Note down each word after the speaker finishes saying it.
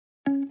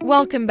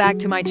Welcome back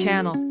to my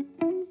channel.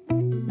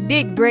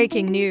 Big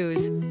breaking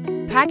news.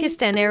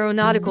 Pakistan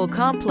Aeronautical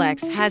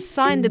Complex has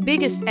signed the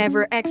biggest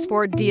ever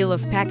export deal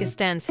of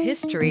Pakistan's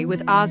history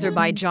with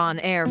Azerbaijan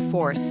Air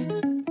Force.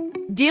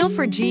 Deal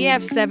for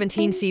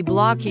JF-17C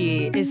Block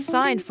E is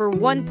signed for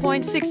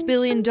 $1.6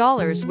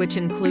 billion, which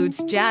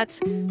includes jets,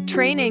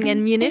 training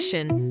and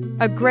munition,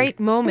 a great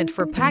moment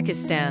for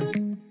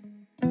Pakistan.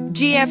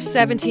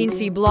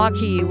 JF-17C Block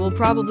E will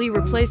probably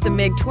replace the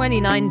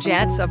MiG-29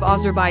 jets of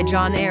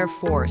Azerbaijan Air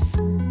Force.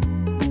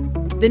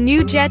 The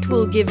new jet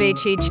will give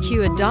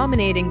HHQ a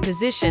dominating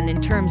position in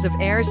terms of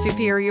air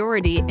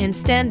superiority and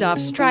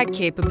standoff strike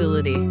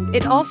capability.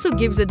 It also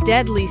gives a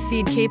deadly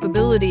seed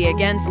capability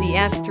against the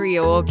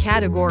S-300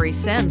 category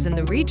SAMs in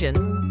the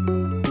region.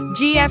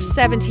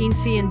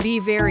 JF-17C and B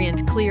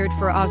variant cleared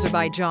for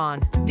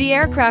Azerbaijan. The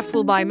aircraft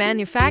will be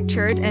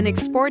manufactured and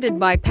exported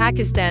by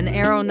Pakistan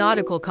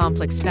Aeronautical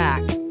Complex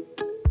PAF.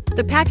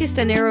 The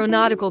Pakistan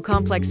Aeronautical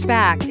Complex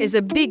PAF is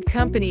a big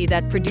company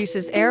that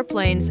produces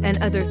airplanes and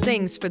other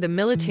things for the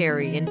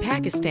military in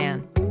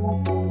Pakistan.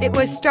 It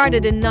was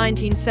started in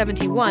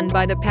 1971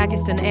 by the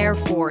Pakistan Air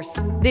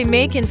Force. They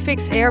make and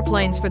fix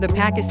airplanes for the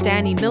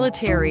Pakistani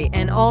military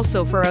and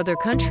also for other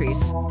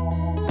countries.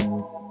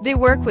 They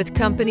work with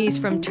companies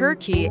from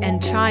Turkey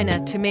and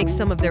China to make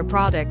some of their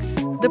products.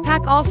 The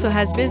PAF also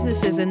has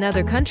businesses in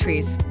other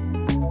countries,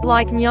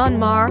 like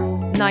Myanmar,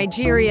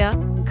 Nigeria,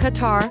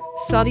 Qatar,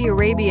 Saudi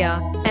Arabia,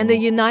 and the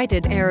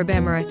United Arab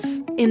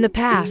Emirates. In the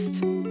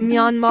past,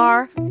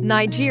 Myanmar,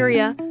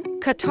 Nigeria,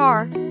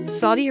 Qatar,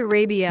 Saudi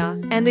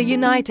Arabia, and the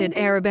United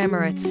Arab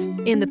Emirates.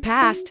 In the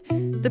past,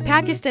 the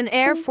Pakistan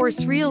Air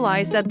Force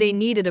realized that they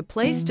needed a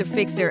place to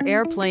fix their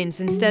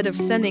airplanes instead of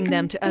sending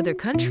them to other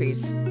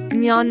countries.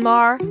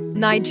 Myanmar,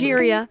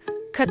 Nigeria,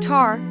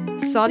 Qatar,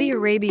 Saudi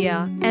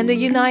Arabia, and the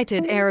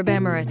United Arab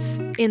Emirates.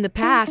 In the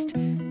past,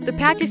 the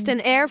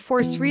Pakistan Air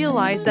Force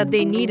realized that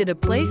they needed a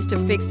place to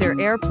fix their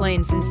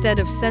airplanes instead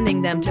of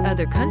sending them to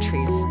other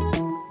countries.